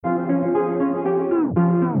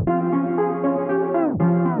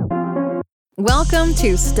Welcome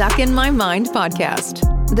to Stuck in My Mind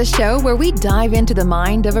podcast, the show where we dive into the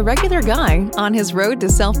mind of a regular guy on his road to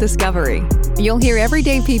self-discovery. You'll hear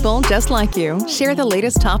everyday people just like you share the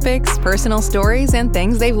latest topics, personal stories, and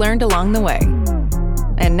things they've learned along the way.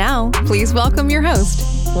 And now, please welcome your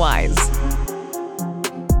host, Wise.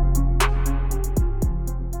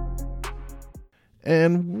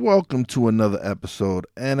 And welcome to another episode.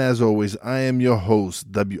 And as always, I am your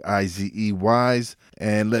host, W-I-Z-E Wise.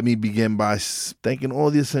 And let me begin by thanking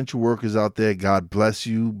all the essential workers out there. God bless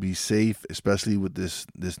you. Be safe, especially with this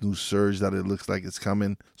new surge that it looks like it's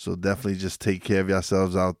coming. So definitely just take care of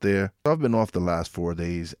yourselves out there. I've been off the last 4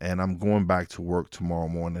 days, and I'm going back to work tomorrow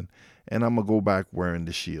morning. And I'm going to go back wearing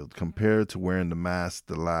the shield. Compared to wearing the mask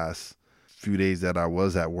the last few days that I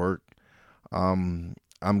was at work, I'm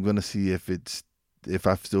going to see if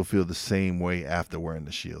I still feel the same way after wearing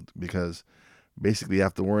the shield, because basically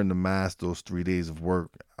after wearing the mask those 3 days of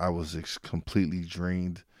work, I was completely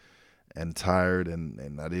drained and tired,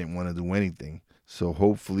 and I didn't want to do anything. So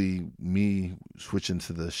hopefully me switching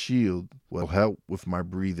to the shield will help with my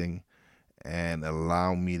breathing and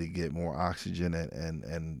allow me to get more oxygen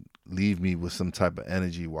and leave me with some type of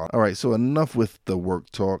energy. All right, so enough with the work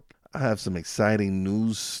talk. I have some exciting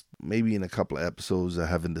news, maybe in a couple of episodes. I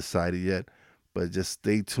haven't decided yet. But just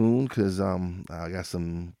stay tuned, because I got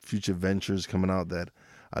some future ventures coming out that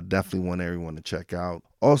I definitely want everyone to check out.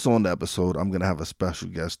 Also on the episode, I'm going to have a special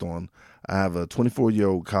guest on. I have a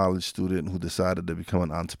 24-year-old college student who decided to become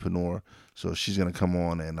an entrepreneur. So she's going to come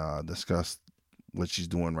on and discuss what she's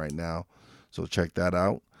doing right now. So check that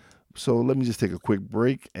out. So let me just take a quick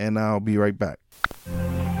break, and I'll be right back.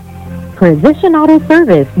 Precision Auto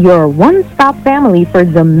Service, your one-stop family for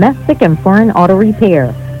domestic and foreign auto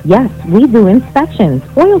repair. Yes, we do inspections,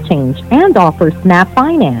 oil change, and offer SNAP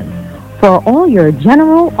finance. For all your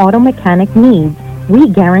general auto mechanic needs, we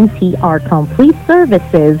guarantee our complete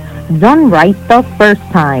services done right the first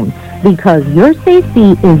time, because your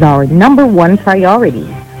safety is our number one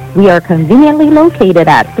priority. We are conveniently located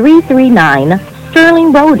at 339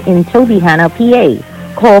 Sterling Road in Tobyhanna, PA.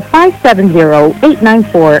 Call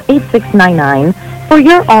 570-894-8699 for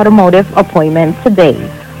your automotive appointment today.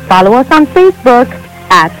 Follow us on Facebook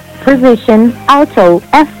at Precision Auto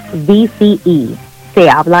FVCE. Se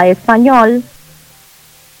habla español.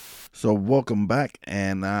 So welcome back,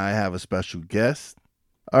 and I have a special guest.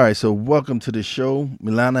 All right, so welcome to the show,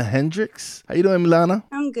 Milana Hendricks. How you doing, Milana?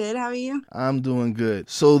 I'm good. How are you? I'm doing good.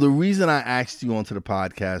 So the reason I asked you onto the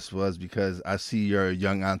podcast was because I see you're a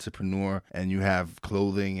young entrepreneur and you have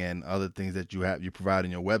clothing and other things that you provide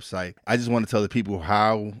on your website. I just want to tell the people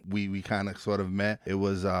how we kind of sort of met. It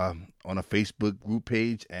was on a Facebook group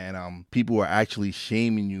page, and people were actually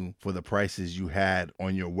shaming you for the prices you had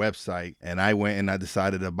on your website. And I went and I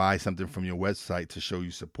decided to buy something from your website to show you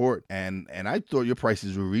support. And I thought your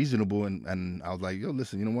prices were reasonable, and I was like, yo,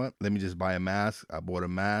 listen, you know what? Let me just buy a mask. I bought a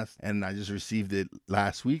mask, and I just received it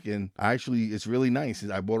last week, and it's really nice.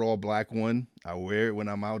 I bought all black one. I wear it when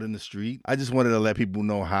I'm out in the street. I just wanted to let people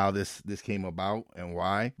know how this came about and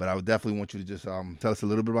why. But I would definitely want you to just tell us a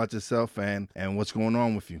little bit about yourself and what's going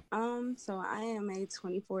on with you. So I am a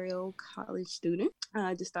 24-year-old college student.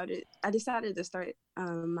 I decided to start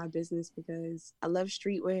my business because I love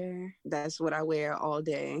streetwear. That's what I wear all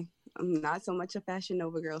day. I'm not so much a Fashion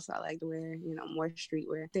Nova girl, so I like to wear, more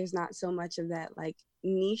streetwear. There's not so much of that like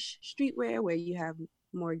niche streetwear where you have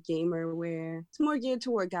more gamer wear. It's more geared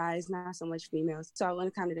toward guys, not so much females. So I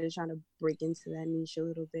want to kind of just trying to break into that niche a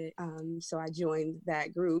little bit. So I joined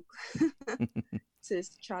that group to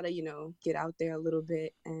try to, get out there a little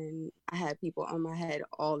bit. And I had people on my head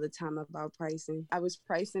all the time about pricing. I was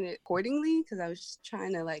pricing it accordingly because I was just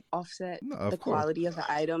trying to like offset the quality of the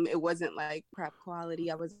item. It wasn't like crap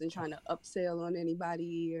quality. I wasn't trying to upsell on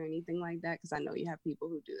anybody or anything like that, because I know you have people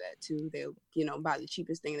who do that too. They'll, buy the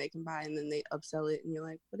cheapest thing they can buy and then they upsell it and you're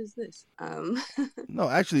like, what is this? No,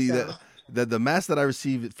 actually, so. The mask that I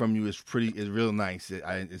received from you is real nice.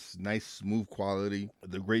 It's nice, smooth quality,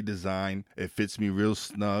 the great design. It fits me real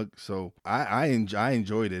snug. So I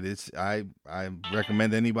enjoyed it. I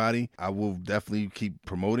recommend anybody. I will definitely keep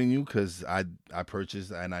promoting you because I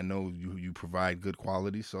purchased and I know you provide good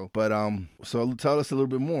quality. So tell us a little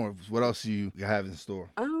bit more. What else do you have in store?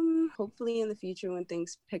 Hopefully in the future when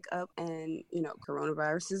things pick up and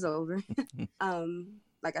coronavirus is over.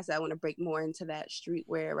 Like I said, I want to break more into that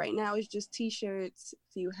streetwear. Right now it's just t-shirts,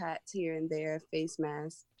 few hats here and there, face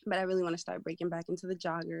masks. But I really want to start breaking back into the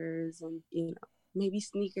joggers and, maybe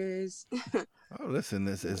sneakers. Oh, listen,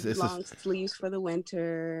 Long sleeves for the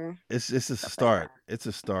winter. it's a Stuff like start. that. It's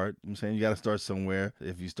a start. I'm saying you got to start somewhere.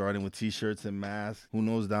 If you're starting with t-shirts and masks, who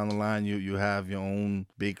knows down the line you have your own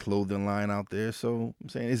big clothing line out there. So I'm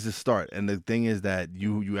saying it's a start. And the thing is that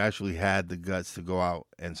you actually had the guts to go out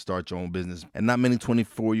and start your own business, and not many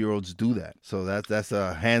 24-year-olds do that. So that's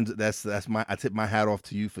a hand. That's my I tip my hat off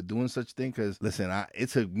to you for doing such thing. Because listen, it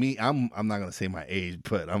took me. I'm not gonna say my age,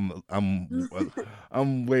 but I'm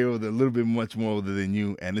way older, a little bit much more older than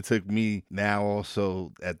you, and it took me now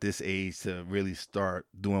also at this age to really start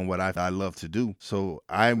doing what I love to do. So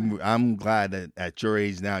I'm glad that at your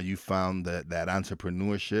age now you found that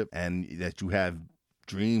entrepreneurship and that you have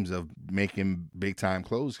dreams of making big time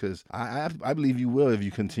clothes, because I believe you will if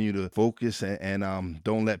you continue to focus and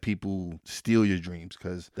don't let people steal your dreams,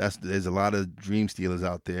 because there's a lot of dream stealers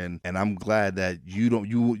out there, and I'm glad that you don't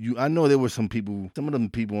you I know there were some of them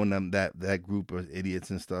people in that group are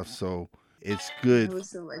idiots and stuff, so it's I good. was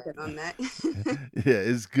still working on that. Yeah,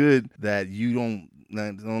 it's good that you don't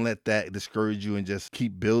let that discourage you and just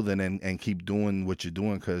keep building and keep doing what you're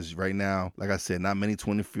doing, because right now, like I said, not many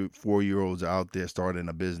 24-year-olds are out there starting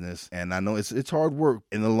a business, and I know it's hard work.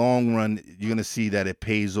 In the long run, you're gonna see that it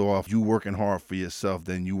pays off, you working hard for yourself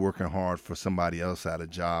than you working hard for somebody else at a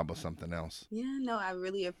job or something else. Yeah, no, I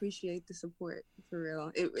really appreciate the support, for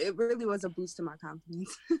real. It really was a boost to my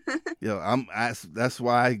confidence. That's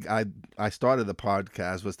why I started the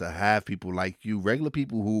podcast, was to have people like you, regular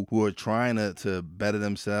people who are trying to better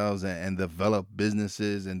themselves and develop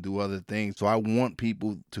businesses and do other things. So I want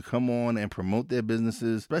people to come on and promote their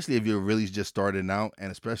businesses, especially if you're really just starting out,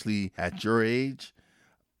 and especially at your age.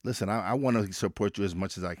 Listen, I want to support you as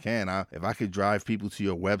much as I can. If I could drive people to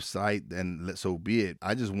your website, then so be it.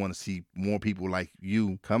 I just want to see more people like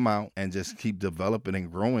you come out and just keep developing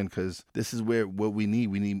and growing, because this is what we need.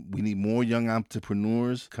 We need more young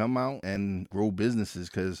entrepreneurs come out and grow businesses,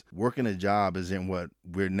 because working a job isn't what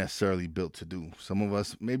we're necessarily built to do.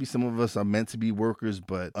 Maybe some of us are meant to be workers,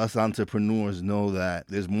 but us entrepreneurs know that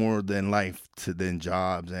there's more than life than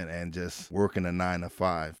jobs and just working a 9 to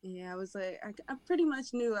 5. Yeah, I was like, I pretty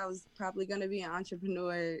much knew I was probably going to be an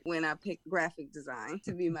entrepreneur when I picked graphic design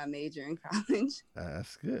to be my major in college.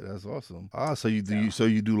 That's good. That's awesome. So you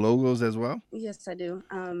do logos as well? Yes, I do.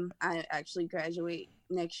 I actually graduate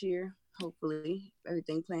next year. Hopefully,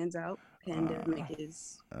 everything plans out. Pandemic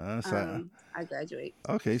is. I graduate.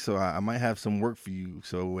 Okay, so I might have some work for you.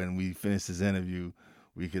 So when we finish this interview,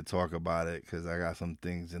 we could talk about it, because I got some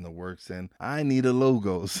things in the works and I need a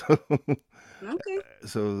logo. So okay.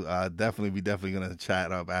 So we definitely gonna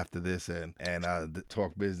chat up after this and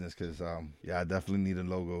talk business, because I definitely need a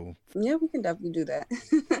logo. Yeah, we can definitely do that.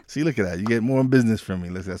 See, look at that. You get more business from me.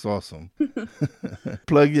 Look, that's awesome.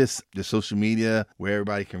 Plug your social media, where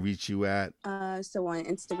everybody can reach you at. So on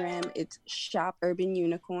Instagram, it's Shop Urban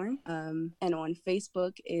Unicorn. And on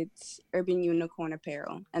Facebook, it's Urban Unicorn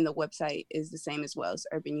Apparel. And the website is the same as well. It's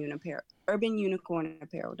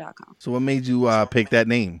urbanunicornapparel.com. So what made you pick that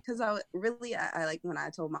name? Because I like, when I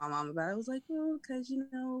told my mom about it, I was like, well, because,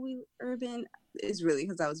 we urban is really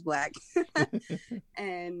because I was Black.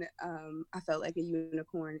 And I felt like a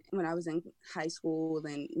unicorn when I was in high school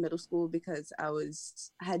and middle school, because I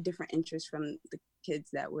had different interests from the kids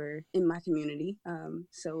that were in my community.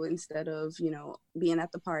 So instead of, being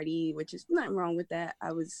at the party, which is nothing wrong with that,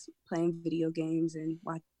 I was playing video games and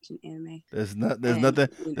watching anime. There's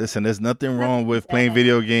nothing wrong with playing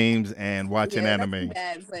video games and watching anime.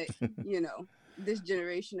 Bad, but this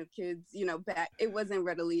generation of kids, back, it wasn't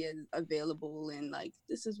readily available, and like,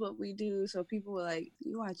 this is what we do. So people were like,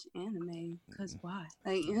 you watch anime because why?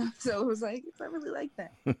 Like, so it was like, I really like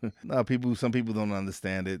that. No, some people don't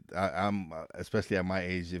understand it. I'm especially at my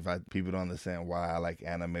age, people don't understand why I like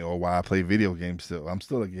anime or why I play video games. Still, I'm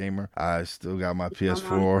still a gamer. I still got my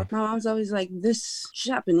PS4. My mom's always like, this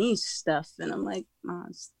Japanese stuff, and I'm like, Mom,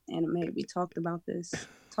 it's anime. We talked about this.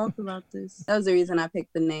 That was the reason I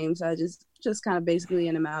picked the name. So I just kind of basically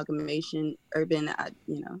an amalgamation, urban,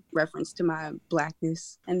 reference to my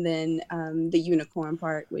Blackness. And then the unicorn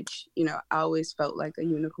part, which, I always felt like a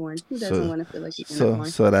unicorn. Who doesn't want to feel like a unicorn?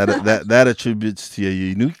 So that attributes to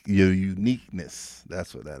your uniqueness.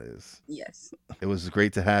 That's what that is. Yes. It was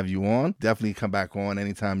great to have you on. Definitely come back on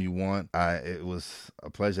anytime you want. It was a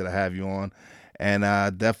pleasure to have you on. And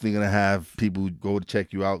definitely gonna have people go to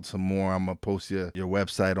check you out some more. I'm gonna post your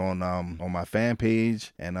website on my fan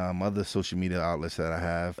page and other social media outlets that I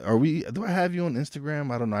have. Do I have you on Instagram?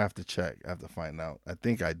 I don't know. I have to check. I have to find out. I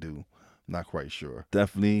think I do. Not quite sure.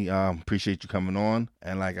 Definitely appreciate you coming on.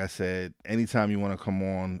 And like I said, anytime you want to come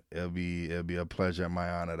on, it'll be a pleasure and my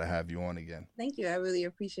honor to have you on again. Thank you. I really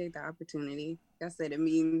appreciate the opportunity. I said, it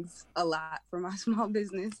means a lot for my small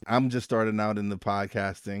business. I'm just starting out in the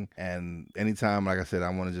podcasting, and anytime, like I said, I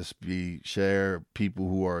want to just share people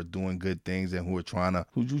who are doing good things and who are trying to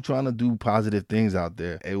do positive things out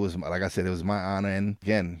there. It was, like I said, it was my honor. And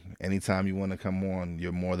again, anytime you want to come on,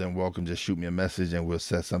 you're more than welcome. Just shoot me a message and we'll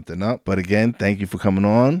set something up. But again, thank you for coming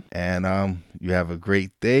on, and you have a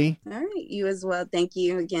great day. All right, you as well. Thank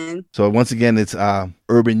you again. So once again, it's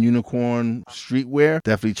Urban Unicorn Streetwear.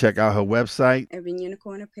 Definitely check out her website,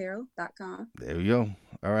 UrbanUnicornApparel.com. There we go.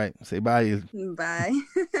 All right, say bye. Bye.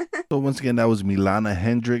 So once again, that was Milana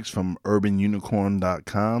Hendricks from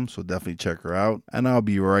UrbanUnicorn.com. So definitely check her out, and I'll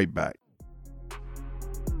be right back.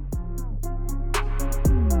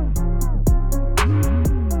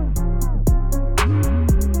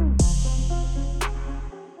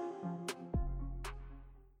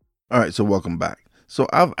 All right, so welcome back. So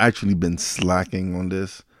I've actually been slacking on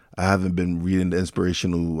this. I haven't been reading the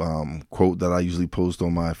inspirational quote that I usually post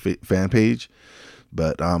on my fan page,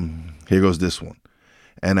 but here goes this one.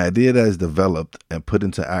 An idea that is developed and put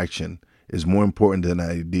into action is more important than an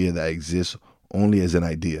idea that exists only as an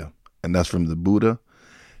idea. And that's from the Buddha.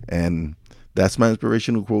 And that's my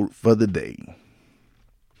inspirational quote for the day.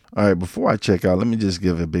 All right, before I check out, let me just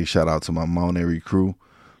give a big shout out to my Mount Airy crew.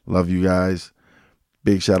 Love you guys.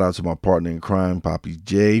 Big shout out to my partner in crime, Poppy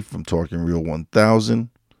J from Talking Real 1000.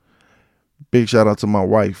 Big shout out to my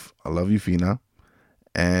wife. I love you, Fina.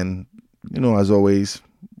 And, as always,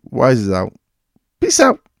 Wise is out. Peace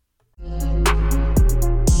out.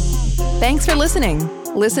 Thanks for listening.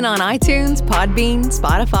 Listen on iTunes, Podbean,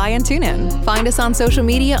 Spotify, and TuneIn. Find us on social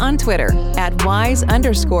media on Twitter @wise_b_blunt,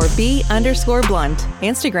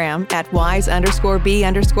 Instagram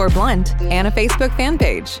 @wise_b_blunt, and a Facebook fan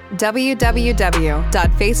page,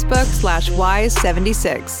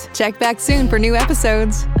 www.facebook.com/wise76. Check back soon for new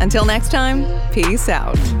episodes. Until next time, peace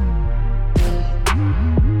out.